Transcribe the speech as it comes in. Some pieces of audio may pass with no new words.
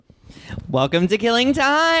Welcome to Killing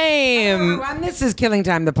Time. Everyone, this is Killing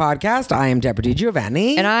Time, the podcast. I am Deborah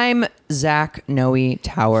DiGiovanni. And I'm Zach Noe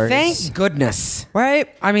Towers. Thank goodness. Right?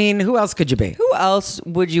 I mean, who else could you be? Who else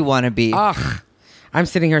would you want to be? Ugh. I'm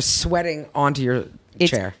sitting here sweating onto your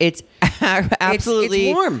chair. It's absolutely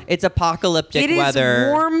It's warm. It's apocalyptic It is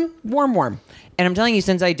weather. warm. And I'm telling you,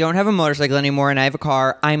 since I don't have a motorcycle anymore and I have a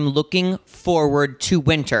car, I'm looking forward to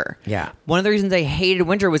winter. Yeah. One of the reasons I hated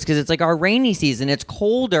winter was because it's like our rainy season. It's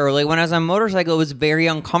colder. Like when I was on a motorcycle, it was very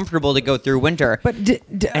uncomfortable to go through winter. But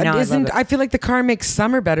I feel like the car makes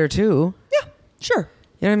summer better too. Yeah, sure.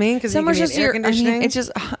 You know what I mean? Because Summer's just air conditioning. it's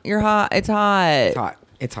just you're hot. It's hot.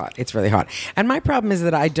 It's hot. It's really hot. And my problem is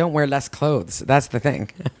that I don't wear less clothes. That's the thing.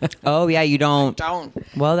 Oh yeah, you don't.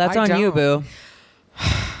 Well, that's on you, boo.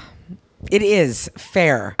 It is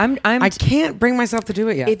fair. I can't bring myself to do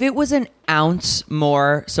it yet. If it was an ounce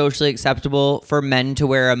more socially acceptable for men to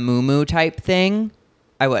wear a muumuu type thing,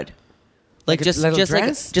 I would. Like a little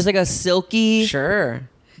dress? like a silky, Sure.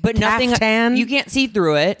 but nothing. Caftan? You can't see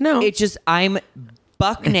through it. No. It's just I'm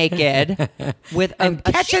buck naked with a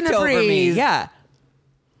catching sheet the over me. breeze. Yeah.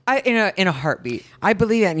 In a heartbeat. I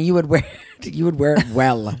believe it, and you would wear it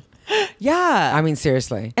well. Yeah. I mean,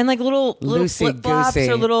 seriously. And like little Loosey flip flops goosey.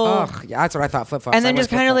 or little. Ugh, yeah, that's what I thought. Flip flops. And then just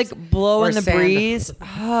kind of like blow in the breeze.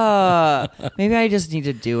 Maybe I just need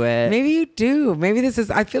to do it. Maybe you do. Maybe this is.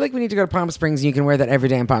 I feel like we need to go to Palm Springs. And you can wear that every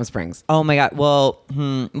day in Palm Springs. Oh my God. Well,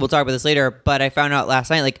 we'll talk about this later. But I found out last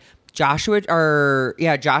night, like Joshua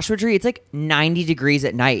Tree. It's like 90 degrees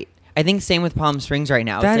at night. I think same with Palm Springs right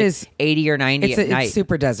now. That it's like is 80 or 90 at night. It's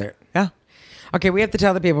super desert. Yeah. Okay, we have to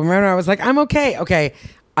tell the people. Remember, I was like, I'm okay. Okay.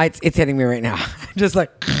 It's hitting me right now. Just like,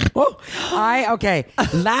 oh,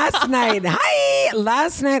 Last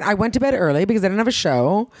night I went to bed early because I didn't have a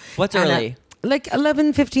show. What's early? Like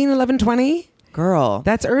 11:15, 11:20. Girl.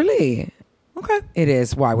 That's early. Okay. It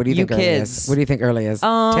is. Why? What do you think early kids. is? What do you think early is?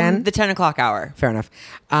 10? The 10 o'clock hour. Fair enough.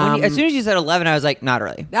 As soon as you said 11, I was like, not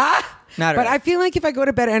early. Not but early. I feel like if I go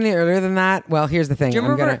to bed any earlier than that, well, here's the thing. Do you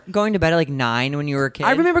remember going to bed at like 9 when you were a kid?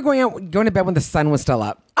 I remember going to bed when the sun was still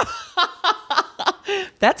up.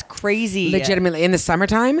 That's crazy. Legitimately. In the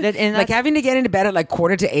summertime. Like having to get into bed at like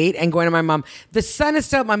 7:45 and going to my mom, the sun is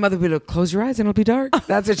still up. My mother would be like, close your eyes and it'll be dark.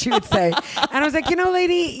 That's what she would say. And I was like,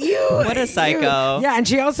 lady, what a psycho. Yeah. And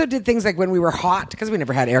she also did things like when we were hot, because we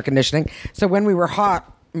never had air conditioning. So when we were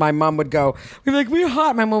hot, my mom would go, we'd be like, we're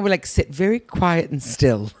hot. My mom would like, sit very quiet and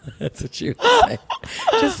still. That's what she would say.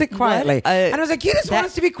 Just sit quietly. And I was like, you just want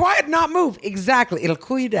us to be quiet, not move. Exactly. It'll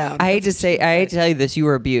cool you down. I hate to tell you this, you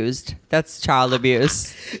were abused. That's child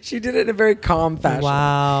abuse. She did it in a very calm fashion.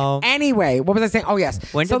 Wow. Anyway, what was I saying? Oh, yes.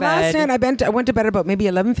 Went to bed. Last night I went to bed about maybe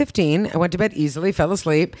 11:15. I went to bed easily, fell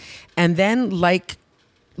asleep. And then like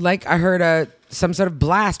I heard some sort of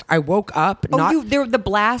blast. I woke up. The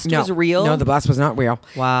blast was real? No, the blast was not real.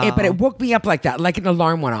 Wow. But it woke me up like that, like an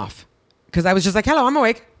alarm went off. Because I was just like, hello, I'm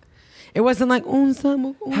awake. It wasn't like,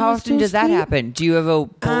 how often does that happen? Do you have a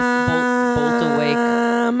bolt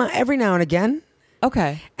awake? Every now and again.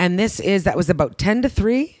 Okay. And that was about 10 to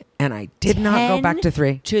 3, and I did not go back to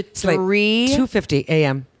 3. To sleep. 3? 2:50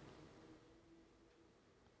 a.m.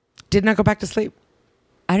 Did not go back to sleep.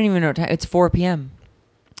 I don't even know what time. It's 4 p.m.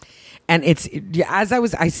 And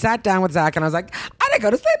I sat down with Zach and I was like, I didn't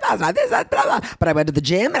go to sleep last night. This, that, blah, blah. But I went to the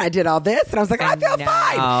gym and I did all this and I was like, I feel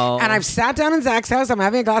fine. And I've sat down in Zach's house. I'm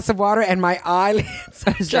having a glass of water and my eyelids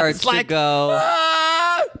starts to go.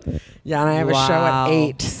 Ah! Yeah, and I have a show at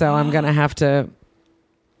 8, so I'm gonna have to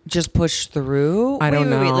just push through. I don't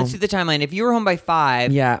know. Wait, let's do the timeline. If you were home by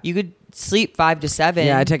 5, you could sleep 5 to 7.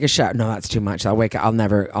 Yeah, I take a shower. No, that's too much. I'll wake up. I'll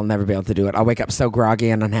never be able to do it. I'll wake up so groggy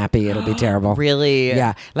and unhappy. It'll be terrible. Really?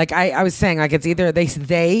 Yeah. Like I was saying, like it's either they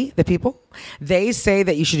say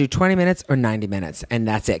that you should do 20 minutes or 90 minutes, and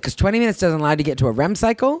that's it. Because 20 minutes doesn't allow you to get to a REM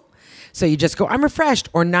cycle. So you just go, I'm refreshed.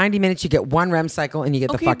 Or 90 minutes, you get one REM cycle and you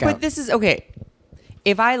get the fuck out. But this is okay.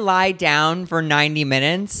 If I lie down for 90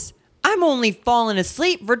 minutes, I'm only falling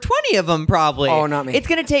asleep for 20 of them probably. Oh, not me. It's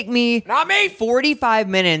going to take me 45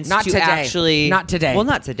 minutes Not to today. actually. Not today. Well,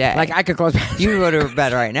 not today. Like I could close. You can go to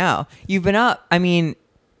bed right now. You've been up. I mean,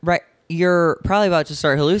 right. You're probably about to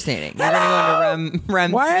start hallucinating. You're going to go into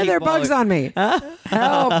REM Why are sleep there while bugs on me? Help.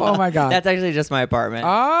 Oh my God. That's actually just my apartment.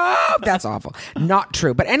 Oh, that's awful. Not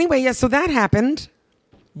true. But anyway, yes, so that happened.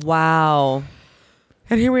 Wow.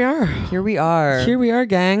 And here we are. Here we are,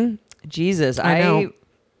 gang. Jesus. I know.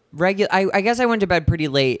 I guess I went to bed pretty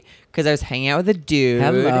late because I was hanging out with a dude.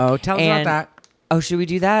 Hello. Tell us about that. Oh, should we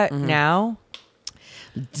do that now?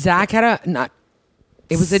 Zach had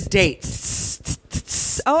it was a date.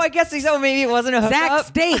 Oh, I guess so. Maybe it wasn't a hookup.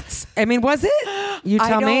 Zach's dates. I mean, was it? You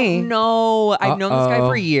tell me. I don't know. I've known this guy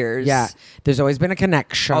for years. Yeah. There's always been a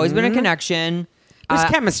connection. Always been a connection. There's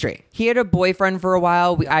chemistry. He had a boyfriend for a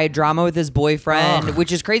while. I had drama with his boyfriend,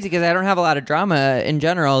 which is crazy because I don't have a lot of drama in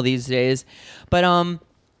general these days. But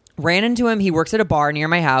ran into him. He works at a bar near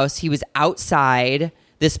my house. He was outside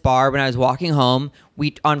this bar when I was walking home.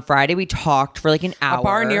 On Friday we talked for like an hour. A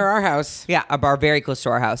bar near our house. Yeah, a bar very close to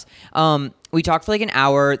our house. We talked for like an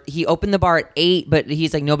hour. He opened the bar at 8, but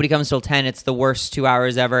he's like, nobody comes till 10. It's the worst 2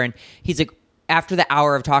 hours ever. And he's like, after the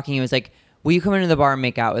hour of talking, he was like, will you come into the bar and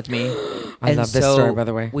make out with me? I love this story, by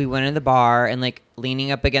the way. We went in the bar and like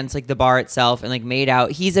leaning up against like the bar itself and like made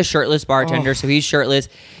out. He's a shirtless bartender, so he's shirtless.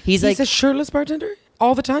 He's like a shirtless bartender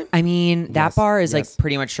all the time? I mean, that Yes, bar is like yes.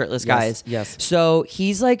 pretty much shirtless guys. Yes. So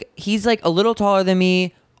he's like a little taller than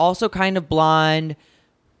me, also kind of blonde,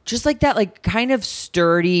 just like that, like kind of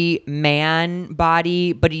sturdy man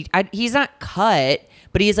body. But he's not cut,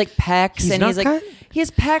 but he has like pecs He's and not he's like cut? he has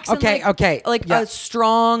pecs. Okay, and like yeah. a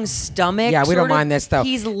strong stomach. Yeah, we don't sort of. mind this though.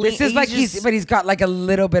 This is like but he's got like a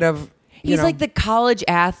little bit of. He's like the college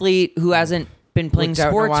athlete who hasn't been playing Worked out in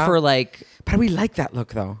a sports while. for like. But we like that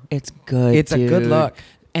look though. It's good. It's a good dude. look.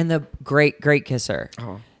 And the great kisser.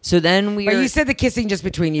 Oh. So then But you said the kissing just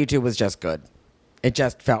between you two was just good. It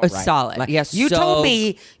just felt It's right. solid. Like, Yes, You so- told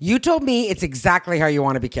me it's exactly how you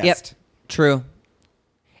want to be kissed. Yep. True.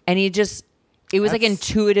 And it was like That's-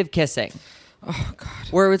 intuitive kissing. Oh God.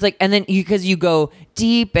 Where it was like, and then because you go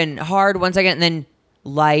deep and hard 1 second, and then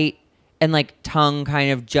light and like tongue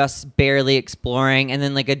kind of just barely exploring, and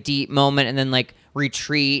then like a deep moment, and then like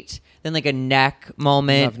retreat, then like a neck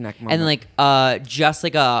moment, Love neck and then moment. like just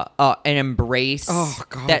like an embrace. Oh,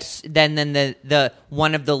 God. That's then the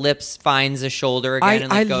one of the lips finds a shoulder again,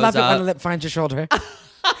 and I like goes love it up. when a lip finds your shoulder.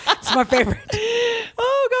 It's my favorite.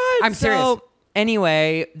 Oh God! I'm serious. So,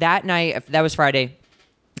 anyway, that night, that was Friday.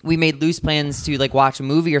 We made loose plans to like watch a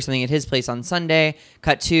movie or something at his place on Sunday.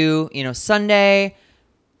 Cut to Sunday.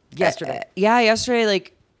 Yesterday. Yesterday.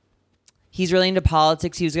 Like he's really into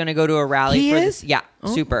politics. He was going to go to a rally. He for is? This. Yeah,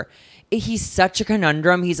 Oh. super. He's such a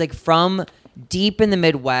conundrum. He's like from deep in the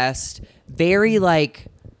Midwest. Very like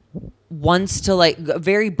wants to like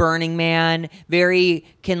very Burning Man, very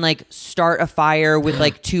can like start a fire with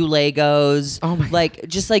like 2 Legos. Oh my God. Like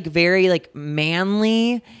just like very like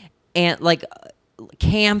manly and like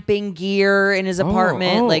camping gear in his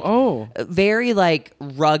apartment. Very like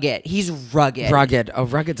rugged. He's rugged. Rugged. Oh,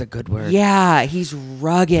 rugged's a good word. Yeah, he's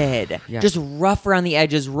rugged. Yeah. Just rough around the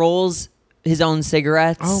edges, rolls his own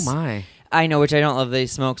cigarettes. Oh my. I know, which I don't love that he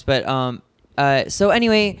smokes, but so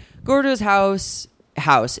anyway, go over to his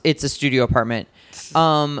house. It's a studio apartment.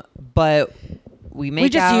 But we make We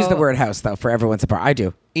just out, use the word house though for everyone's apart. I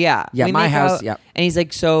do. Yeah. Yeah, we my make house, out, yep. And he's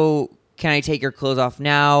like, so can I take your clothes off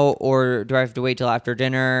now, or do I have to wait till after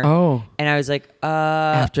dinner? Oh. And I was like,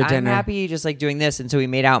 After dinner. I'm happy just like doing this. And so we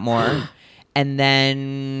made out more. And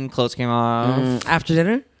then clothes came off. After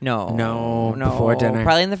dinner? No. Before dinner.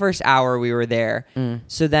 Probably in the first hour we were there.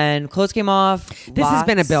 So then clothes came off. This has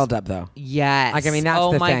been a build-up though. Yes. Like, I mean, that's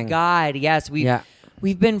oh the my thing. God. Yes. Yeah.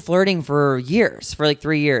 We've been flirting for years, for like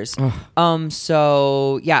 3 years.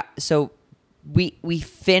 So yeah. So we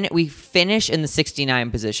finish in the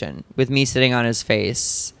 69 position with me sitting on his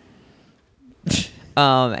face.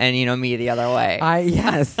 And me the other way.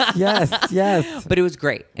 Yes. But it was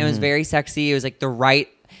great. It was very sexy. It was like the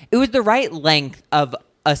right length of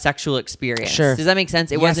a sexual experience. Sure. Does that make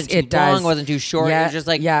sense? It Yes, wasn't too it long, does. it wasn't too short. It Yeah, was just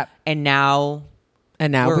like yeah. and now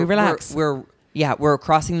we relax. we're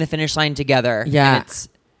crossing the finish line together. Yeah. And it's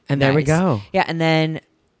And there we nice. go. Yeah, and then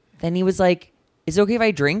he was like, "Is it okay if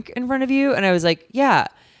I drink in front of you?" And I was like, "Yeah."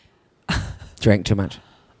 Drank too much.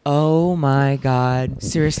 Oh my God.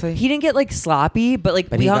 Seriously? He didn't get like sloppy, but like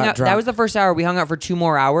But we he hung got out. drunk. That was the first hour. We hung out for 2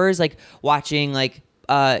 more hours, like watching like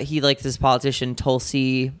he likes this politician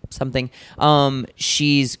Tulsi something.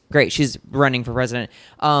 She's great. She's running for president.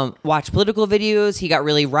 Watched political videos. He got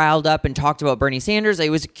really riled up and talked about Bernie Sanders. It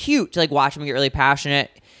was cute to like watch him get really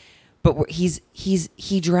passionate. But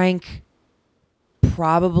he drank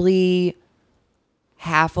probably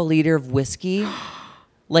half a liter of whiskey.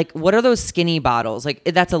 Like, what are those skinny bottles? Like,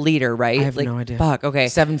 that's a liter, right? I have like, no idea. Fuck, okay.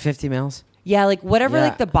 750 mils. Yeah, like whatever Yeah.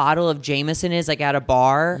 like the bottle of Jameson is like at a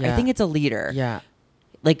bar. I Yeah. think it's a liter. Yeah.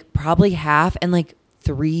 Like probably half and like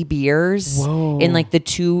 3 beers Whoa. in like the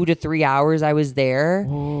 2 to 3 hours I was there.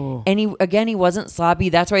 Whoa. And he wasn't sloppy.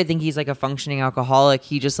 That's why I think he's like a functioning alcoholic.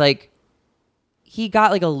 He just like he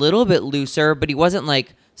got like a little bit looser, but he wasn't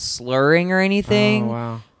like slurring or anything. Oh,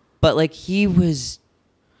 wow. But like he was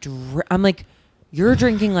I'm like, you're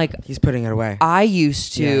drinking like He's putting it away. I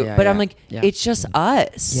used to, Yeah, yeah, but I'm yeah, like, yeah. it's just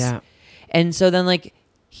us. Yeah. And so then like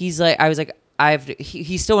he's like, I was like,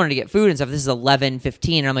 he still wanted to get food and stuff. This is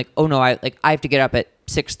 11:15, and I'm like, oh no, I have to get up at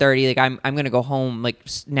 6:30. Like I'm gonna go home like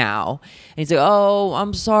now. And he's like, oh,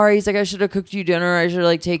 I'm sorry. He's like, I should have cooked you dinner. I should have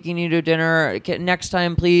like taken you to dinner next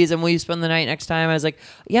time, please. And will you spend the night next time? I was like,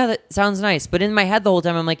 yeah, that sounds nice. But in my head the whole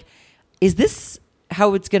time, I'm like, is this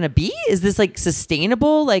how it's gonna be? Is this like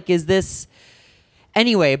sustainable? Like, is this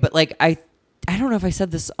anyway? But like I don't know if I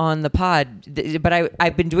said this on the pod, but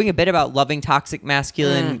I've been doing a bit about loving toxic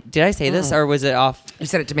masculine. Did I say this or was it off? You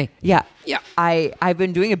said it to me. Yeah. Yeah. I've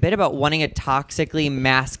been doing a bit about wanting a toxically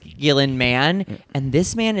masculine man, and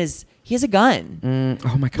this man he has a gun.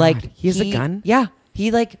 Oh my God. Like he has a gun? Yeah.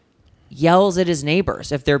 He like yells at his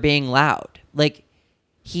neighbors if they're being loud. Like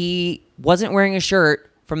he wasn't wearing a shirt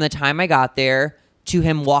from the time I got there to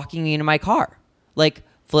him walking into my car. Like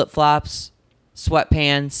flip-flops,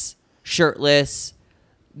 sweatpants, shirtless,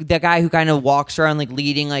 the guy who kind of walks around like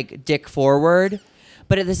leading like dick forward,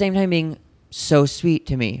 but at the same time being so sweet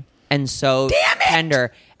to me and so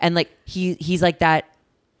tender. And like he's like that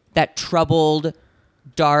troubled,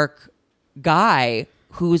 dark guy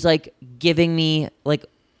who's like giving me like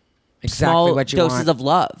Exactly small what you doses want. of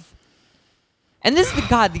love. And this is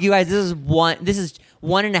God, you guys, this is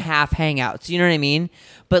 1.5 hangouts. You know what I mean?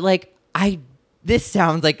 But like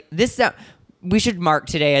we should mark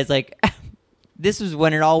today as like this was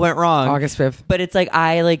when it all went wrong. August 5th. But it's like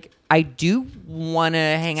I do want to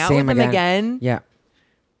hang out with him again. Yeah.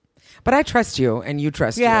 But I trust you and you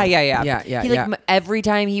trust Yeah. you. Yeah. He like every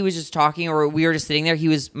time he was just talking or we were just sitting there, he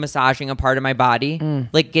was massaging a part of my body.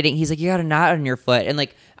 Like he's like, you got a knot on your foot. And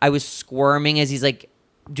like I was squirming as he's like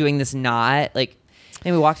doing this knot. Like,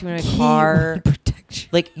 and we walked me in a car. He would protect you.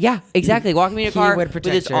 Like, yeah, exactly. Walking me in a He car would with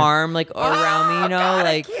protect his you. arm like around me, you know, God,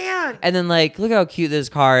 I like, can't. and then like, look how cute this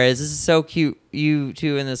car is. This is so cute. You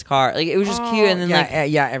two in this car, like it was just cute. And then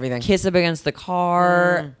everything. kiss up against the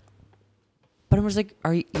car. But I'm just like,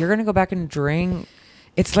 you're gonna go back and drink?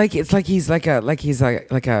 It's like he's like a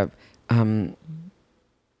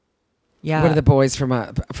Yeah. what are the boys from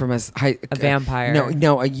a A vampire.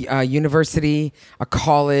 No, a university, a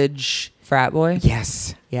college. Frat boy?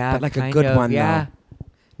 Yes. Yeah, But like a kind good of, one yeah. though.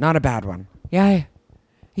 Not a bad one. Yeah.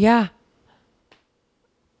 Yeah.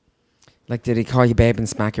 Like, did he call you babe and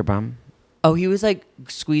smack your bum? Oh, he was like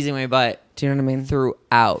squeezing my butt Do you know what I mean?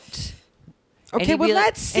 throughout. And Okay, he'd well, be like-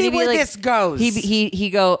 let's and see he'd be where like- this goes. He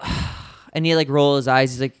go, and he like roll his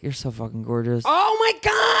eyes. He's like, "You're so fucking gorgeous." Oh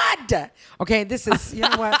my God! Okay, this is, you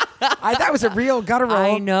know what? That was a real gutter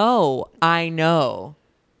roll. I know.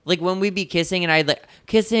 Like when we'd be kissing and I'd like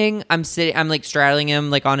kissing, I'm like straddling him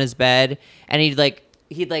like on his bed, and he'd like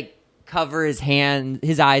cover his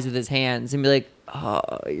eyes with his hands and be like, "Oh,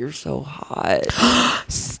 you're so hot."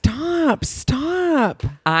 Stop.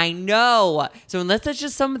 I know. So unless that's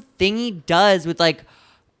just something he does with like,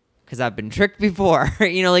 because I've been tricked before,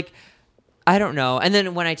 you know, like I don't know. And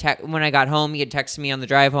then when I got home, he had texted me on the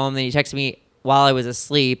drive home. Then he texted me while I was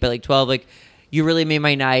asleep at like 12. Like, you really made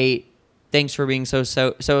my night. Thanks for being so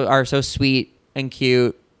sweet and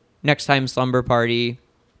cute. Next time, slumber party.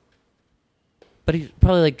 But he's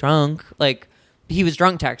probably like drunk. Like he was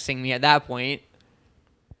drunk texting me at that point.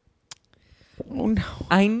 Oh no.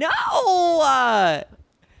 I know.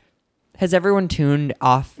 Has everyone tuned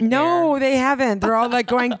off? No, there? they haven't. They're all like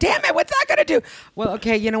going, damn it, what's that going to do? Well,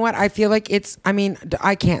 okay, you know what? I feel like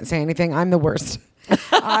I can't say anything. I'm the worst.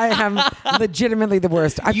 I am legitimately the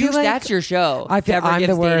worst. I feel like That's your show. I feel Deborah I'm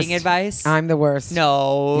gives the worst. dating advice. I'm the worst.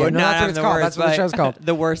 No, Yeah, not that's what I'm it's the called. worst, That's what the but show's called.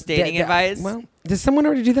 The worst dating advice. Well, does someone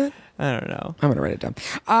already do that? I don't know. I'm going to write it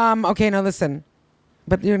down. Okay, now listen.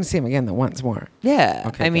 But you're going to see him again though, once more. Yeah.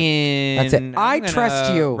 Okay, I good. mean, That's it. I'm I gonna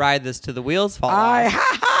trust you. Ride this to the wheels fall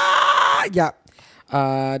off. Yeah.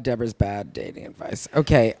 Deborah's bad dating advice.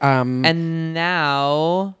 Okay. And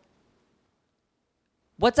now,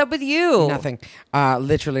 what's up with you? Nothing.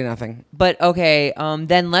 Literally nothing. But okay,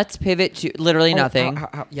 then let's pivot to literally nothing.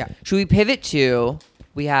 Yeah. Should we pivot to?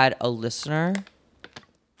 We had a listener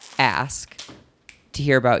ask to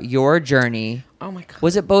hear about your journey. Oh my God.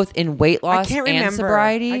 Was it both in weight I loss can't and remember.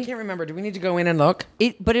 sobriety? I can't remember. Do we need to go in and look?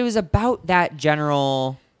 But it was about that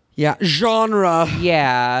general. Yeah. Genre.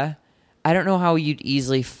 Yeah. I don't know how you'd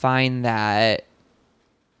easily find that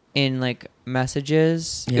in like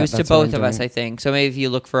messages. Yeah, it was to that's what both I'm of us, doing. I think. So maybe if you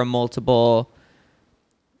look for a multiple.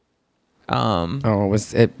 Oh,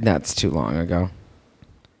 was it? That's too long ago.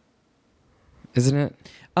 Isn't it?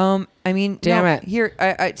 I mean, Damn no, it. Here,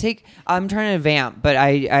 I'm trying to vamp, but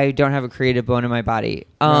I don't have a creative bone in my body.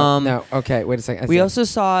 No. Okay. Wait a second. We also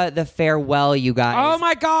saw The Farewell, you guys. Oh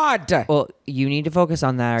my God. Well, you need to focus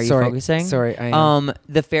on that. Are Sorry. you focusing? Sorry, I am.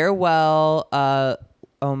 The Farewell.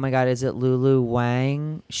 Oh my God, is it Lulu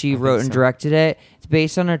Wang? She wrote and so. directed it. It's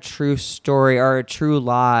based on a true story or a true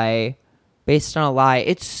lie. Based on a lie.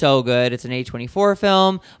 It's so good. It's an A24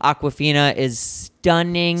 film. Aquafina is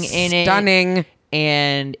stunning in it. Stunning.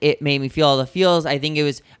 And it made me feel all the feels. I think it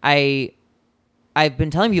was I've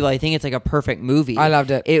been telling people I think it's like a perfect movie. I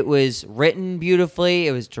loved it. It was written beautifully.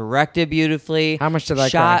 It was directed beautifully. How much did I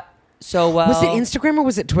Shot so well. Was it Instagram or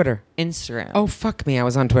was it Twitter? Instagram. Oh, fuck me. I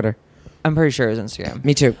was on Twitter. I'm pretty sure it was Instagram.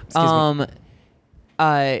 Me too. Excuse me.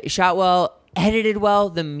 Shot well, edited well.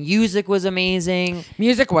 The music was amazing,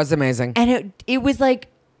 Music was amazing. and it was like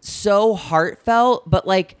so heartfelt, but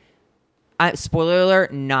like, spoiler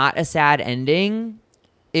alert, not a sad ending.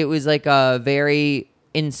 It was like a very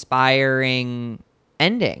inspiring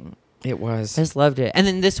ending. It was. I just loved it. And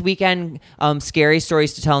then this weekend, Scary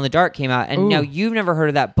Stories to Tell in the Dark came out, and Ooh. now you've never heard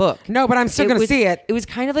of that book. No, but I'm still going to see it. It was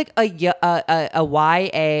kind of like a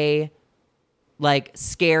YA, like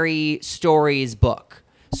scary stories book.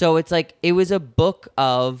 So it's like it was a book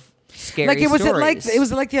of scary Like stories. it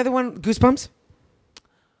was like the other one, Goosebumps.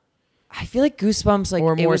 I feel like Goosebumps, like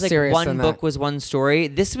Or it more was like serious one than book that. was one story.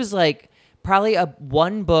 This was like probably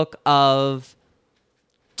one book of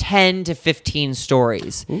 10 to 15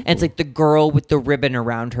 stories. And it's like the girl with the ribbon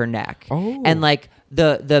around her neck. Oh. And like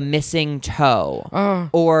the missing toe.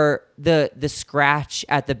 Or the scratch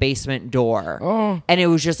at the basement door. Oh. And it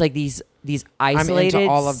was just like these isolated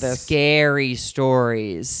all of this. scary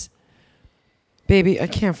stories. Baby, I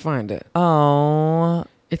can't find it. Oh.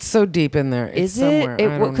 It's so deep in there. It's Is somewhere. it? I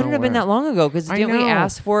It don't couldn't know have been where. that long ago because I didn't we know.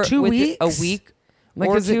 ask for it 2 weeks? a week Like,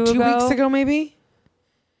 or is it 2 2 weeks ago, maybe?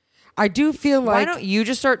 I do feel Why like... don't you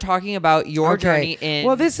just start talking about your journey in?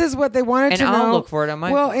 Well, this is what they wanted And to know. I'll look for it on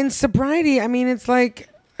my- Well, in sobriety, I mean, it's like...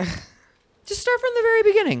 just start from the very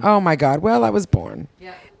beginning. Oh, my God. Well, I was born.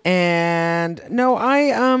 Yeah. And no,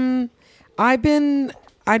 I'd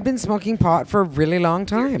been smoking pot for a really long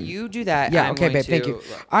time. You do that. Yeah, I'm okay, going babe, thank to- you.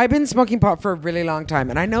 I've been smoking pot for a really long time,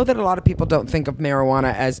 and I know that a lot of people don't think of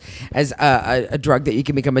marijuana as a drug that you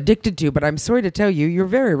can become addicted to, but I'm sorry to tell you, you're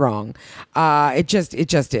very wrong. It just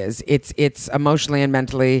is. It's emotionally and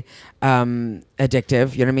mentally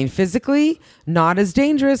addictive. You know what I mean? Physically, not as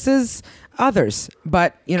dangerous as others,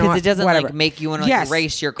 but you know, 'Cause it doesn't, whatever. like, make you wanna, like,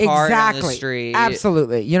 race your car down the street.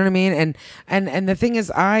 Absolutely. You know what I mean? And the thing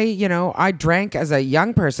is, I drank as a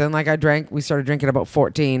young person. Like we started drinking about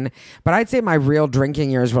 14, but I'd say my real drinking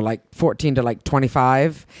years were like 14 to like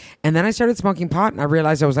 25. And then I started smoking pot and I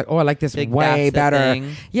realized I was like, oh, I like this Like, way that's the better.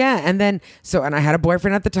 thing. Yeah. And then, and I had a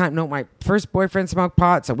boyfriend at the time. No, my first boyfriend smoked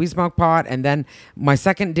pot. So we smoked pot. And then my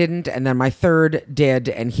second didn't. And then my third did.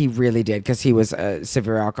 And he really did because he was a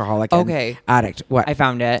severe alcoholic. and Okay. Addict. What? I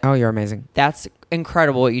found it. Oh, you're amazing. That's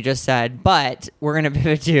incredible what you just said. But we're going to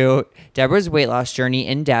pivot to Deborah's weight loss journey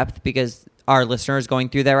in depth because our listener is going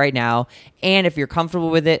through that right now. And if you're comfortable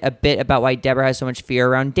with it, a bit about why Deborah has so much fear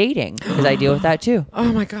around dating because I deal with that too.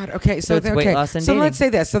 Oh my God. Okay. So it's weight loss and so dating. let's say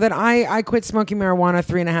this. So then I quit smoking marijuana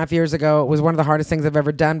 3.5 years ago. It was one of the hardest things I've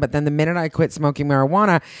ever done. But then the minute I quit smoking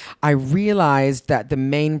marijuana, I realized that the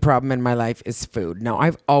main problem in my life is food. Now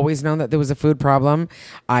I've always known that there was a food problem.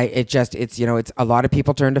 It's a lot of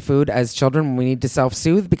people turn to food as children when we need to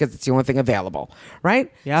self-soothe because it's the only thing available.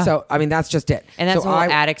 Right? Yeah. So, I mean, that's just it. And that's so why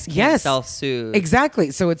addicts can't self-soothe. Exactly.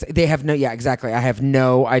 So exactly. I have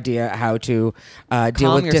no idea how to deal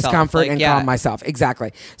Calm with yourself. discomfort Like, and yeah. calm myself.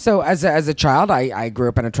 Exactly. So as a child, I grew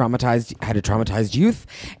up in had a traumatized youth,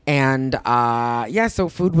 and so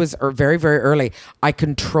food was very, very early. I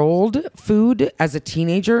controlled food as a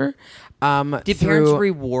teenager. Did parents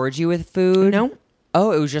reward you with food? No.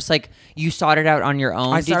 Oh, it was just like you sought it out on your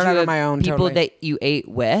own. I Did sought it you out on have my own, People totally. that you ate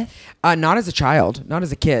with. Not as a child, not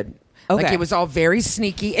as a kid. Like Okay. it was all very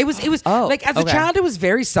sneaky. It was Oh, like as a okay. child, it was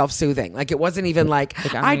very self-soothing. Like it wasn't even like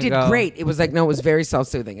I'm I gonna did go. great. It was like no, it was very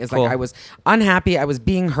self-soothing. It's Cool. like I was unhappy, I was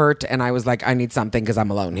being hurt, and I was like, I need something because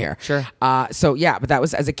I'm alone here. Sure. So yeah, but that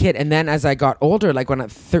was as a kid, and then as I got older, like when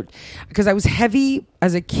because I was heavy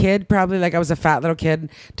as a kid, probably like I was a fat little kid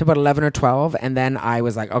to about 11 or 12, and then I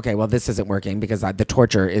was like, okay, well this isn't working because the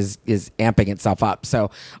torture is amping itself up.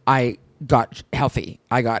 So I got healthy.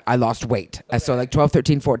 I lost weight. So like 12,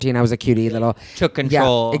 13, 14, I was a cutie little. Took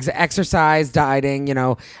control. Yeah, exercise, dieting,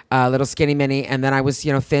 little skinny mini. And then I was,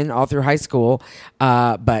 thin all through high school.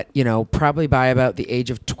 But, probably by about the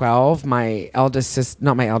age of 12, my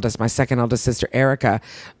second eldest sister, Erica,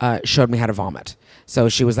 showed me how to vomit. So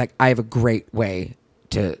she was like, I have a great way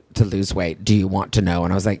to lose weight. Do you want to know?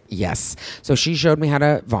 And I was like, yes. So she showed me how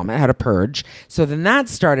to vomit, how to purge. So then that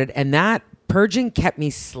started, and that purging kept me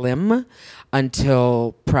slim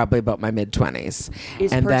until probably about my mid-20s.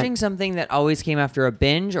 Is and purging something that always came after a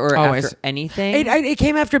binge or Always. after anything? It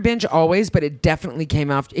came after binge always, but it definitely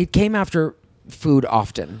came after food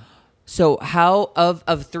often. So how of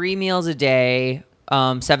 3 meals a day,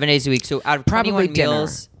 7 days a week. So out of Probably 21 dinner.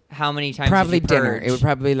 meals, how many times Probably did you dinner. purge? It would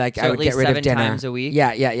probably like So I at would least get rid of 7 dinner times a week?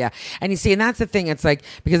 Yeah. And you see, and that's the thing. It's like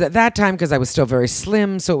because at that time, because I was still very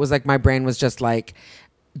slim, so it was like my brain was just like,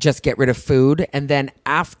 just get rid of food. And then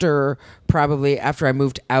after I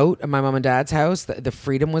moved out of my mom and dad's house, the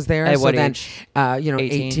freedom was there. At so what then, age?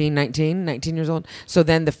 18, 19 years old. So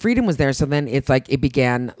then the freedom was there. So then it's like it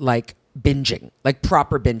began like binging, like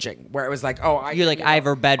proper binging, where it was like, You're like, I have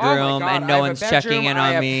a bedroom and no one's checking in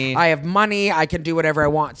on me. I have money. I can do whatever I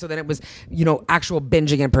want. So then it was, actual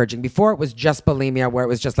binging and purging. Before it was just bulimia, where it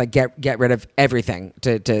was just like get rid of everything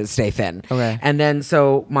to stay thin. Okay. And then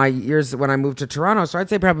so my years when I moved to Toronto, so I'd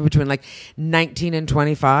say probably between like 19 and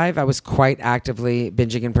 25, I was quite actively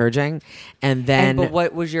binging and purging. And then But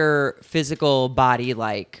what was your physical body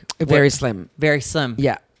like? very slim. Very slim.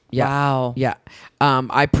 Yeah. Yeah. Wow. Yeah.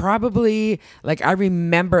 I probably I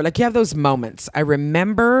remember you have those moments. I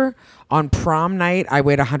remember on prom night I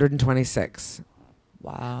weighed 126.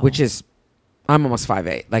 Wow. Which is I'm almost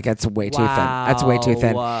 5'8". Like that's way too thin. That's way too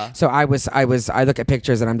thin. Wow. So I look at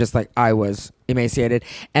pictures and I'm just like I was emaciated.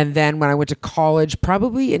 And then when I went to college,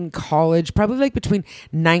 probably like between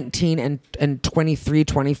 19 and 23,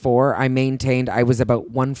 24, I maintained I was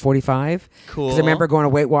about 145. Cool. Because I remember going to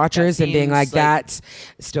Weight Watchers That and being seems like, like- that's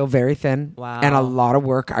still very thin. Wow. And a lot of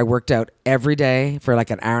work. I worked out every day for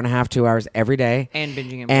like an hour and a half, 2 hours every day. And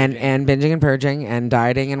binging and purging. And binging and purging and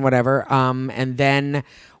dieting and whatever. And then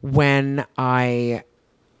when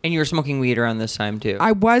And you were smoking weed around this time too.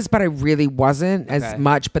 I was, but I really wasn't as Okay.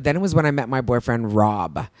 much. But then it was when I met my boyfriend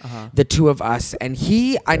Rob, the two of us, and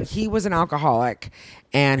he was an alcoholic,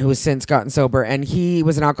 and who has since gotten sober, and he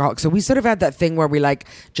was an alcoholic. So we sort of had that thing where we were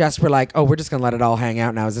like, oh, we're just gonna let it all hang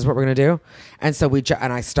out now. Is this what we're gonna do? And so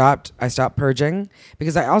I stopped purging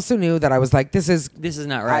because I also knew that I was like, this is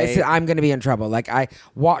not right. I'm going to be in trouble. Like I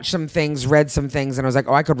watched some things, read some things, and I was like,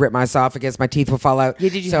 oh, I could rip my esophagus, my teeth will fall out. Yeah,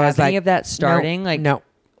 did you so I have was any like, of that starting? No.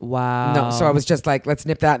 Wow. No, so I was just like, let's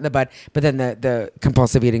nip that in the bud. But then the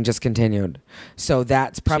compulsive eating just continued. So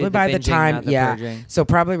that's probably the by the binging, time, not the yeah. purging. So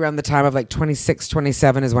probably around the time of like 26,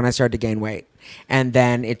 27 is when I started to gain weight. And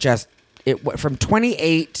then it went from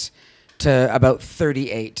 28 to about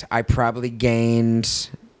 38. I probably gained,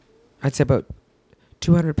 I'd say about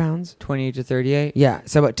 200 pounds. 28 to 38. Yeah,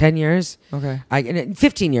 so about 10 years. Okay. In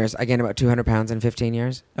 15 years, I gained about 200 pounds in 15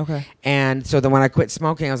 years. Okay. And so then when I quit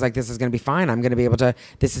smoking, I was like, this is going to be fine. I'm going to be able to,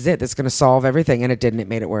 this is it. This is going to solve everything. And it didn't. It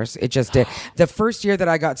made it worse. It just did. The first year that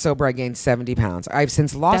I got sober, I gained 70 pounds. I've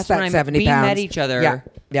since lost That's when that 70 we pounds. met each other. Yeah.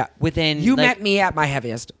 Yeah. Within You like, met me at my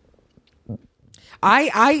heaviest. didn't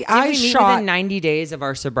I we meet shot, within 90 days of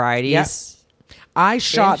our sobrieties. Yes. I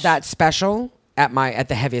shot Ish. that special at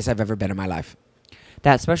the heaviest I've ever been in my life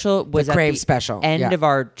That special was at Crave the special, end yeah. of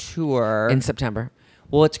our tour. in September.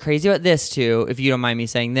 Well, what's crazy about this too, if you don't mind me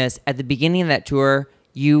saying this, at the beginning of that tour,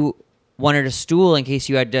 you wanted a stool in case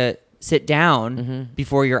you had to sit down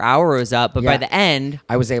before your hour was up. But by Yeah. the end,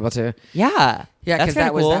 I was able to. yeah, Yeah, that's because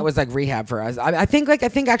that was cool. that was like rehab for us. I think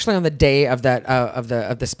actually on the day of that of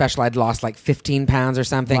the special, I'd lost like 15 pounds or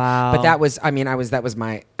something. Wow. But that was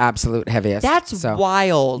my absolute heaviest. That's So,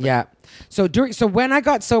 wild. Yeah. So when I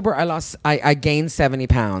got sober, I gained 70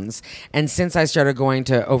 pounds, and since I started going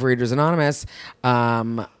to Overeaters Anonymous,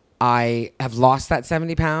 I have lost that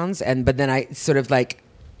 70 pounds, but then I sort of like.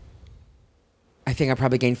 I think I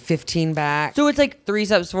probably gained 15 back. So it's like 3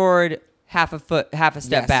 steps forward, half a step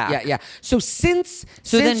Yes, back. Yeah. So since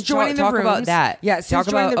then joining talk the rooms, about that. Yeah. Since Talk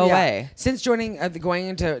joining about the, OA. yeah, since joining going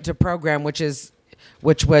into program, which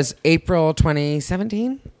was April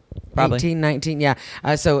 2017. Probably. 18, 19, yeah.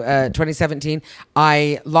 So 2017,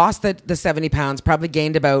 I lost the 70 pounds, probably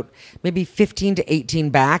gained about maybe 15 to 18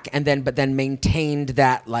 back, but then maintained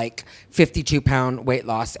that like 52-pound weight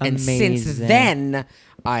loss. And since Amazing. then,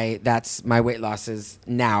 that's my weight losses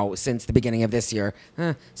now since the beginning of this year,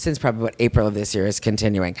 since probably about April of this year is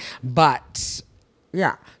continuing. But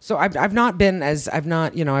yeah, so I've not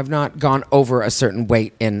gone over a certain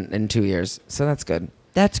weight in 2 years. So that's good.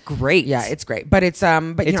 That's great. Yeah, it's great. But it's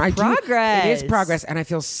but It's I progress. it is progress, and I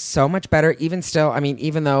feel so much better even still. I mean,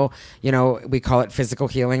 even though, we call it physical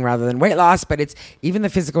healing rather than weight loss, but it's even the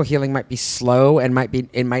physical healing might be slow and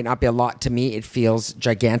it might not be a lot to me. It feels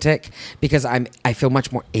gigantic because I feel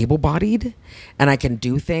much more able-bodied and I can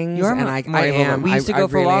do things You're and more I able. am. We used to I go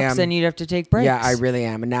for really walks am. and you'd have to take breaks. Yeah, I really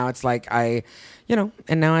am. And now it's like and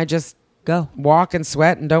now I just Go. walk and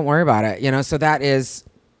sweat and don't worry about it. So that is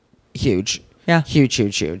huge. Yeah.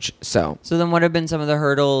 Huge. So then what have been some of the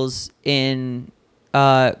hurdles in,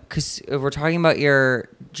 because we're talking about your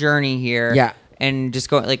journey here. Yeah. And just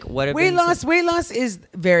going, like, what have weight been loss is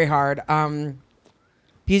very hard.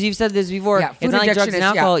 because you've said this before. Yeah, food it's not like drugs addiction and is-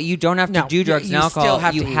 alcohol. yeah. You don't have to No, do drugs and alcohol. Still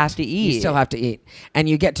have you to eat. have to eat. You still have to eat. And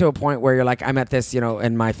you get to a point where you're like, I'm at this,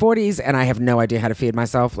 in my 40s and I have no idea how to feed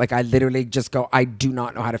myself. Like I literally just go, I do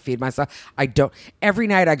not know how to feed myself. I don't. Every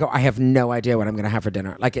night I go, I have no idea what I'm going to have for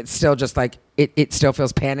dinner. Like it's still just like, it still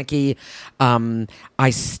feels panicky. I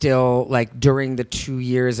still, like during the 2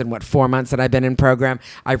 years and 4 months that I've been in program,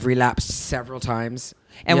 I've relapsed several times.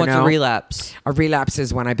 And what's a relapse? A relapse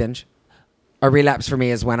is when I binge. A relapse for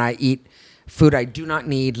me is when I eat food I do not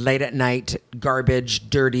need late at night, garbage,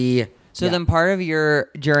 dirty. So then part of your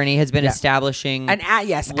journey has been Yeah. establishing. And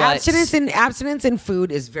yes, what- abstinence in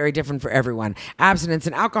food is very different for everyone. Abstinence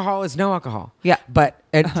in alcohol is no alcohol. Yeah. But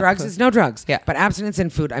drugs is no drugs. Yeah. But abstinence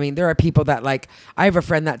in food, I mean, there are people that I have a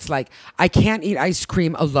friend that's like, I can't eat ice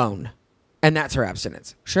cream alone. And that's her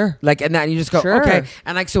abstinence. Sure. And then you just go, Sure. okay.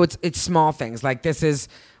 And so it's small things. Like this is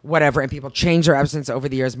whatever. And people change their abstinence over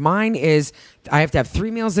the years. Mine is I have to have 3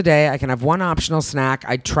 meals a day. I can have one optional snack.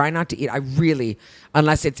 I try not to eat. I really,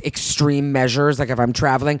 unless it's extreme measures, like if I'm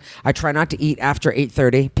traveling, I try not to eat after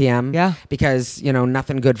 8:30 p.m. Yeah. Because,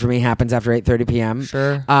 nothing good for me happens after 8:30 p.m.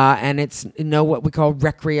 Sure. And it's what we call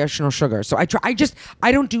recreational sugar. So I try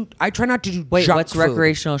not to do Wait, junk what's food.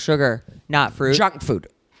 recreational sugar? Not fruit? Junk food.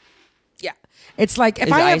 Yeah. It's like if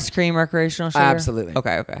Is I have ice cream recreational sugar? Absolutely.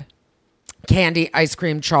 Okay. candy, ice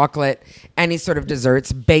cream, chocolate, any sort of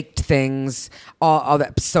desserts, baked things, all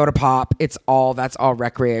that soda pop, that's all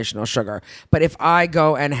recreational sugar. But if I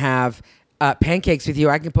go and have pancakes with you,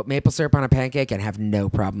 I can put maple syrup on a pancake and have no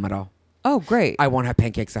problem at all. Oh, great. I won't have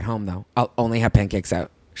pancakes at home though. I'll only have pancakes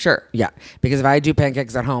out. Sure. Yeah, because if I do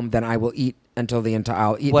pancakes at home, then I will eat until the entire.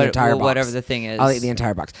 I'll eat the entire box. Whatever the thing is. I'll eat the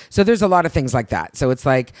entire box. So there's a lot of things like that. So it's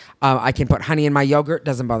like I can put honey in my yogurt.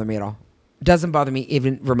 Doesn't bother me at all. Doesn't bother me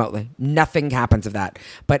even remotely. Nothing happens of that.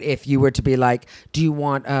 But if you were to be like, "Do you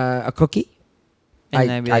want a cookie?" And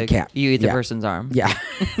then I'd be I like, can't. You eat the Yeah. person's arm. Yeah,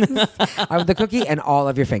 I want the cookie and all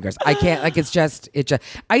of your fingers. I can't. Like it's just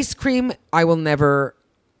ice cream. I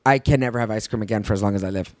can never have ice cream again for as long as I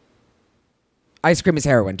live. Ice cream is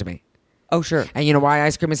heroin to me. Oh, sure. And you know why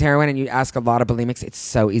ice cream is heroin? And you ask a lot of bulimics, it's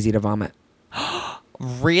so easy to vomit.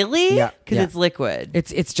 Really? Yeah, Because yeah. it's liquid.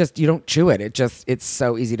 It's just you don't chew it. It's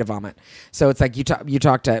so easy to vomit. So it's like you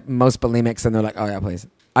talk to most bulimics and they're like, oh yeah, please.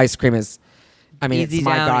 Ice cream is, I mean, Easy it's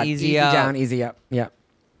my down, God, easy up. down, easy up. Yeah.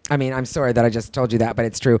 I mean, I'm sorry that I just told you that, but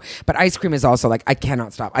it's true. But ice cream is also like I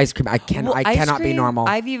cannot stop ice cream. I Well, ice cannot be cream, normal.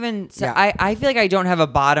 I've even Yeah. I feel like I don't have a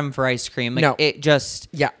bottom for ice cream. Like No. it just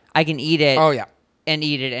Yeah. I can eat it. Oh, yeah. And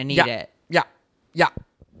eat it and eat yeah. it. Yeah. Yeah.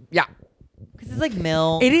 Yeah. Because it's like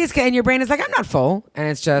milk. It is, and your brain is like, I'm not full, and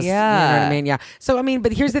it's just, you know what Yeah. I mean? Yeah. So I mean,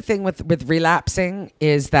 but here's the thing with relapsing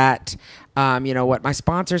is that, what my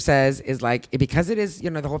sponsor says is like because it is,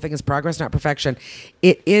 the whole thing is progress, not perfection.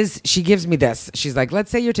 It is. She gives me this. She's like, let's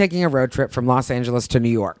say you're taking a road trip from Los Angeles to New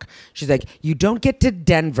York. She's like, you don't get to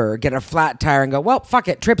Denver, get a flat tire, and go, well, fuck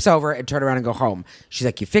it, trip's over, and turn around and go home. She's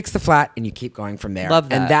like, you fix the flat and you keep going from there. Love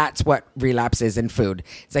that. And that's what relapse is in food.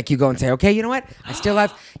 It's like you go and say, okay, you know what? I still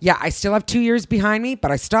have 2 years behind me,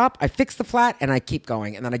 but I stop, I fix the flat, and I keep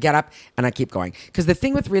going. And then I get up and I keep going. Because the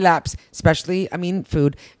thing with relapse, especially,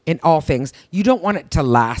 food, in all things, you don't want it to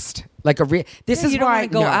last. Like this Yeah, is you don't why wanna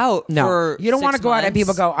go out No, for you don't want to 6 go out and people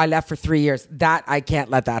months. go, I left for 3 years. That I can't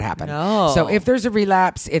let that happen. No. So if there's a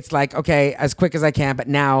relapse, it's like, okay, as quick as I can. But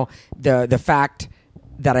now the fact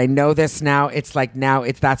that I know this now, it's like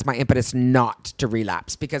that's my impetus not to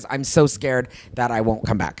relapse because I'm so scared that I won't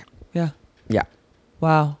come back. Yeah. Yeah.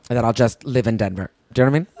 Wow. And that I'll just live in Denver. Do you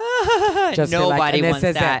know what I mean? Just be like- Nobody and this wants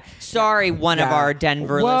is that. it. Sorry, one of Yeah. our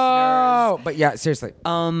Denver Whoa! listeners. But yeah, seriously.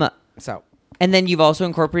 So And then you've also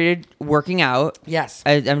incorporated working out. yes.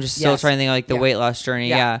 I'm just still Yes. trying to think of like the Yeah. weight loss journey.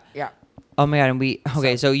 Yeah. Yeah. Oh my god.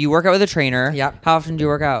 And so you work out with a trainer. Yep. How often do you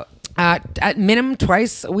work out? At minimum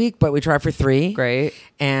twice a week, but we try for 3. Great.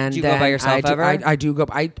 And Do you go by then yourself ever? I do go.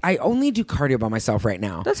 I only do cardio by myself right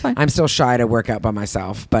now. That's fine. I'm still shy to work out by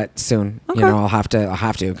myself, but soon, Okay. I'll have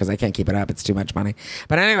to because I can't keep it up. It's too much money.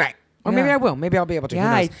 But anyway, Or maybe I will. Maybe I'll be able to. Yeah,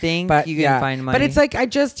 Who knows? I think you can find money. But it's like, I'm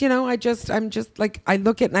just like, I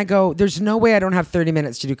look at it and I go, there's no way I don't have 30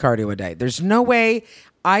 minutes to do cardio a day. There's no way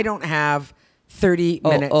I don't have 30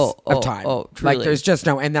 minutes of time. Truly. Like, there's just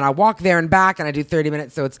no. And then I walk there and back and I do 30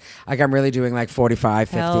 minutes. So it's like I'm really doing like 45,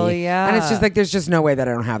 50. Hell yeah. And it's just like, there's just no way that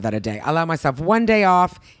I don't have that a day. I allow myself one day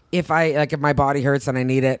off if my body hurts and I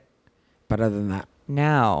need it. But other than that.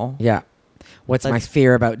 Now. Yeah. What's my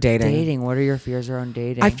fear about dating? Dating. What are your fears around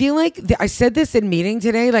dating? I feel like I said this in meeting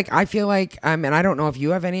today. Like, I feel like, and I don't know if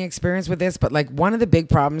you have any experience with this, but like one of the big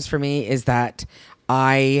problems for me is that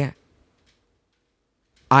I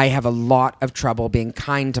have a lot of trouble being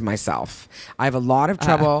kind to myself. I have a lot of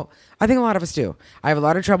trouble. I think a lot of us do. I have a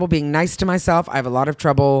lot of trouble being nice to myself. I have a lot of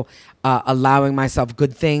trouble allowing myself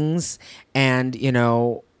good things. And,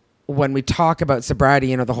 when we talk about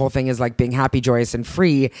sobriety, the whole thing is like being happy, joyous, and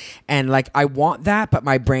free. And like, I want that, but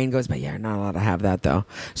my brain goes, but yeah, you're not allowed to have that though.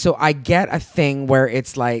 So I get a thing where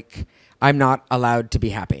it's like, I'm not allowed to be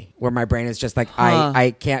happy, where my brain is just like,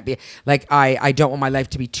 I can't be like, I don't want my life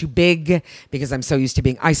to be too big because I'm so used to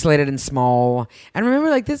being isolated and small. And remember,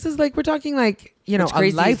 like, this is like, we're talking like,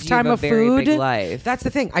 a lifetime of food. Big life. That's the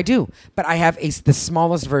thing. I do, but I have the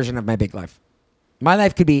smallest version of my big life. My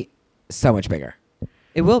life could be so much bigger.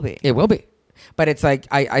 It will be. It will be. But it's like,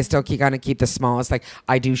 I still kind of keep the smallest. Like,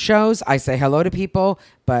 I do shows, I say hello to people,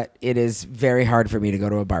 but it is very hard for me to go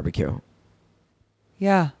to a barbecue.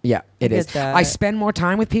 Yeah. Yeah, it is. That. I spend more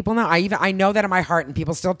time with people now. I know that in my heart, and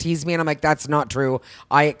people still tease me, and I'm like, that's not true.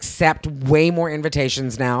 I accept way more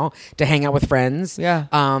invitations now to hang out with friends. Yeah.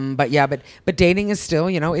 But dating is still,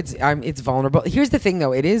 it's vulnerable. Here's the thing,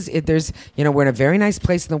 though. There's we're in a very nice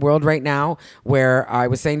place in the world right now where I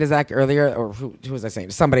was saying to Zach earlier, or who was I saying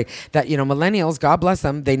to somebody, that millennials, God bless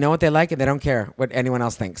them, they know what they like and they don't care what anyone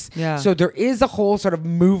else thinks. Yeah. So there is a whole sort of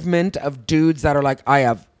movement of dudes that are like,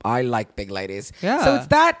 I like big ladies. Yeah. So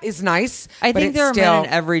that is nice. I but think it's there are still, men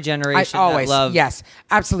in every generation always that love. Yes,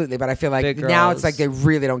 absolutely. But I feel like big now it's girls. like they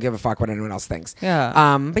really don't give a fuck what anyone else thinks.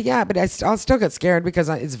 Yeah. But I'll still get scared because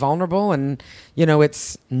it's vulnerable and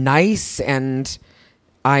it's nice and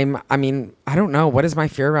I don't know. What is my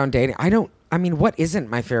fear around dating? What isn't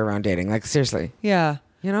my fear around dating? Like, seriously. Yeah.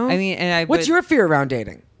 What's your fear around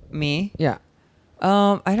dating? Me? Yeah.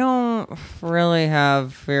 I don't really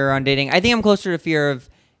have fear around dating. I think I'm closer to fear of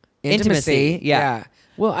intimacy. Yeah.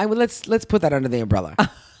 Well, let's put that under the umbrella.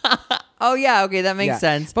 Oh yeah. Okay, that makes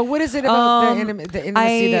sense. But what is it about the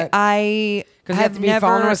intimacy that? Because you have to be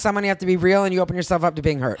vulnerable with someone, you have to be real, and you open yourself up to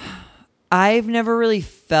being hurt. I've never really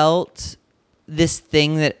felt this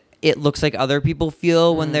thing that it looks like other people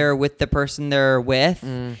feel when they're with the person they're with,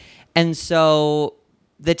 and so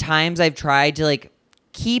the times I've tried to like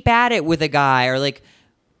keep at it with a guy, or like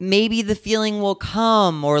maybe the feeling will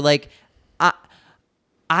come, or like.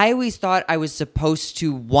 I always thought I was supposed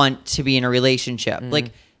to want to be in a relationship.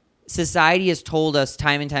 Like, society has told us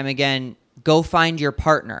time and time again, go find your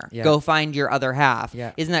partner. Yeah. Go find your other half.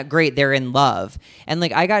 Yeah. Isn't that great? They're in love. And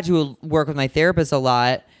like, I got to work with my therapist a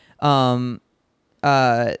lot about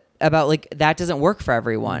like, that doesn't work for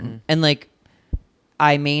everyone. And like,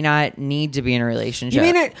 I may not need to be in a relationship. You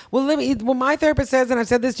mean it? Well, my therapist says, and I've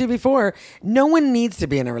said this to you before, no one needs to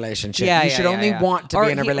be in a relationship. You should only want to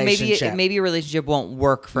be in a relationship. Maybe a relationship won't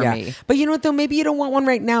work for me. But you know what, though? Maybe you don't want one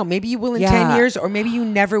right now. Maybe you will in 10 years, or maybe you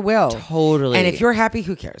never will. Totally. And if you're happy,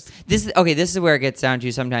 who cares? This is where it gets down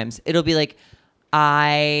to sometimes. It'll be like,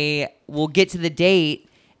 I will get to the date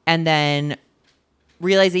and then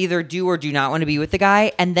realize I either do or do not want to be with the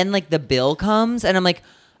guy. And then like the bill comes and I'm like,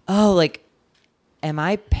 oh, like, am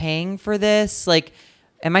I paying for this? Like,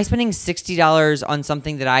 am I spending $60 on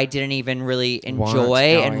something that I didn't even really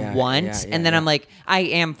enjoy and want? And then I'm like, I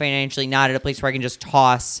am financially not at a place where I can just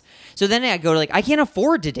toss. So then I go to like, I can't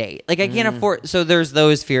afford to date. Like I can't afford. So there's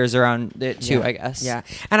those fears around it too, I guess. Yeah.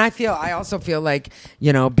 And I also feel like,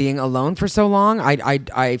 being alone for so long,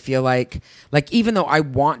 I feel like even though I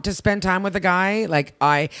want to spend time with a guy, like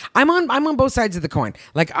I'm on both sides of the coin.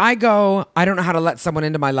 Like I don't know how to let someone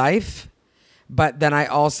into my life. But then I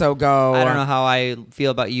also go, I don't know how I feel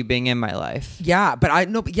about you being in my life. Yeah, but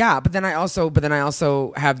then I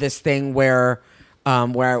also have this thing where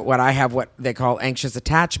I have what they call anxious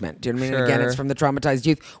attachment. Do you know what I mean? Sure. Again, it's from the traumatized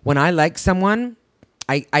youth. When I like someone,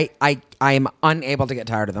 I am unable to get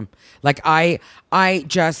tired of them. Like I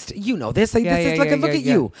just, this. Like, this is look at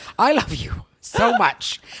you. I love you so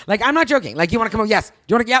much. Like, I'm not joking. Like, you want to come over? Yes. Do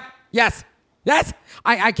you want to? Yep. Yes.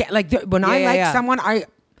 I can't. Like, when I like someone,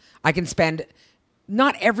 I can spend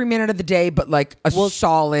not every minute of the day, but like a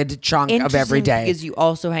solid chunk of every day. Because you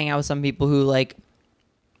also hang out with some people who like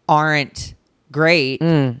aren't great.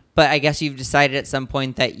 But I guess you've decided at some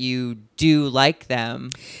point that you do like them.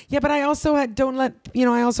 Yeah, but I also I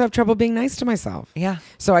also have trouble being nice to myself. Yeah.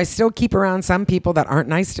 So I still keep around some people that aren't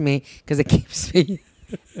nice to me because it keeps me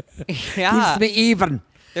Yeah. keeps me even.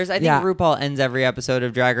 I think Yeah. RuPaul ends every episode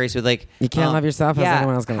of Drag Race with like, You can't love yourself, how's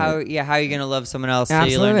anyone else gonna how, love you? yeah, how are you gonna love someone else till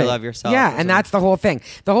you learn to love yourself? Yeah, and that's the whole thing.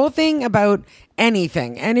 The whole thing about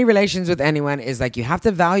anything, any relations with anyone is like you have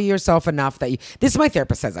to value yourself enough that you. This is my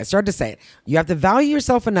therapist says. I started to say it. You have to value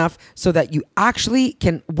yourself enough so that you actually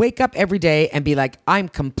can wake up every day and be like, I'm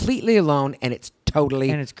completely alone, and it's totally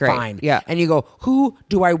And it's great. fine. Yeah. And you go, who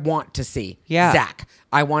do I want to see? Yeah. Zach.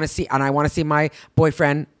 I want to see my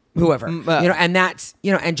boyfriend. Whoever, and that's,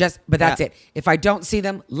 and just, but that's Yeah. it. If I don't see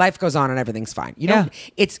them, life goes on and everything's fine. You Yeah. don't,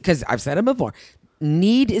 it's because I've said it before.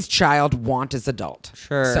 Need is child, want is adult.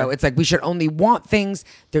 Sure. So it's like we should only want things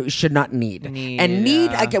that we should not need. And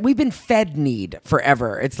need, yeah. we've been fed need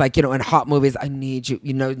forever. It's like, in hot movies, I need you,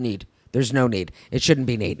 need. There's no need. It shouldn't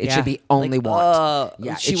be need. It Yeah. should be only Like, want.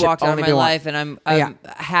 Yeah, it she should walked out of only my be want. life, and I'm Yeah.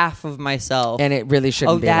 half of myself. And it really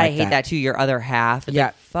shouldn't be that like I hate that too. Your other half. It's Yeah.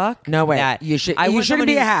 like, fuck. No way. That. You should- I you want shouldn't someone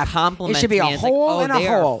be a who half. It compliments should be a me. It's like, whole oh, and a they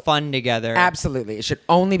are whole. fun together. Absolutely. It should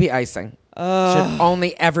only be icing. Should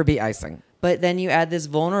only ever be icing. But then you add this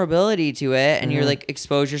vulnerability to it, and you're like,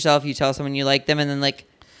 expose yourself. You tell someone you like them, and then like.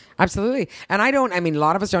 Absolutely. And a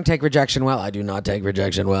lot of us don't take rejection well. I do not take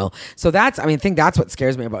rejection well. So I think that's what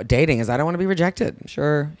scares me about dating is I don't want to be rejected.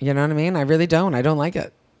 Sure. You know what I mean? I really don't. I don't like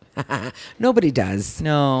it. Nobody does.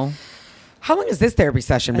 No. How long has this therapy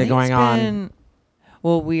session been going on?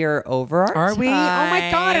 Well, we are over our Are we? Oh my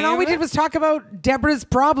God. And all we did was talk about Deborah's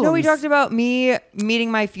problems. No, we talked about me meeting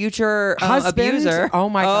my future husband. abuser. Oh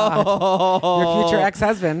my God. Your future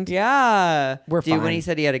ex-husband. Yeah. We're Dude, fine. when he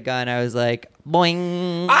said he had a gun, I was like,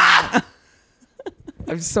 boing.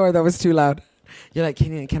 I'm sorry, that was too loud. You're like,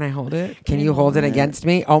 can I hold it? Can you hold it against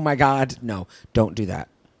me? Oh my God. No, don't do that.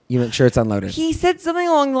 You make sure it's unloaded. He said something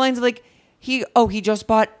along the lines of like, he just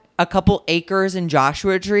bought a couple acres in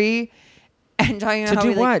Joshua Tree. And talking about To how do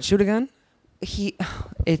he, what? like, Shoot a gun?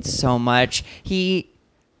 It's so much. He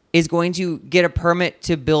is going to get a permit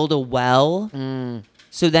to build a well.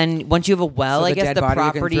 So then once you have a well, So I the guess dead the body,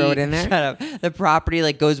 you can property throw it in there? Shut up. The property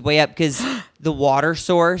like goes way up because the water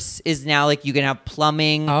source is now like you can have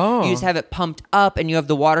plumbing. Oh. You just have it pumped up and you have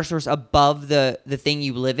the water source above the thing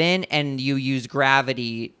you live in and you use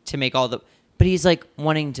gravity to make all the but he's like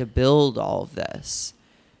wanting to build all of this.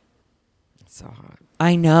 It's so hot.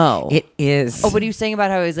 I know. It is. Oh, but he was saying about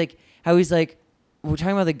how he's like, we're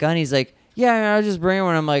talking about the gun. He's like, yeah, I'll just bring it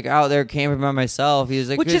when I'm like out there camping by myself. He was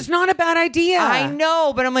like, Which is not a bad idea. I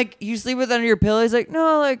know, but I'm like, you sleep with it under your pillow. He's like,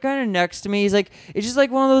 no, like kind of next to me. He's like, it's just like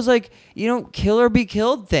one of those like, you don't kill or be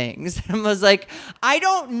killed things. And I was like, I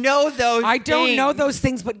don't know those. I don't things. know those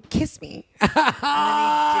things, but kiss me.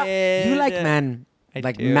 did. You like men. I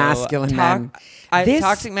like do. masculine men.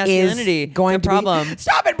 Toxic masculinity. Is going It's a to be- problem.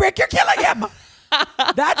 Stop it, Rick. You're killing him.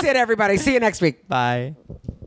 That's it, everybody. See you next week. Bye.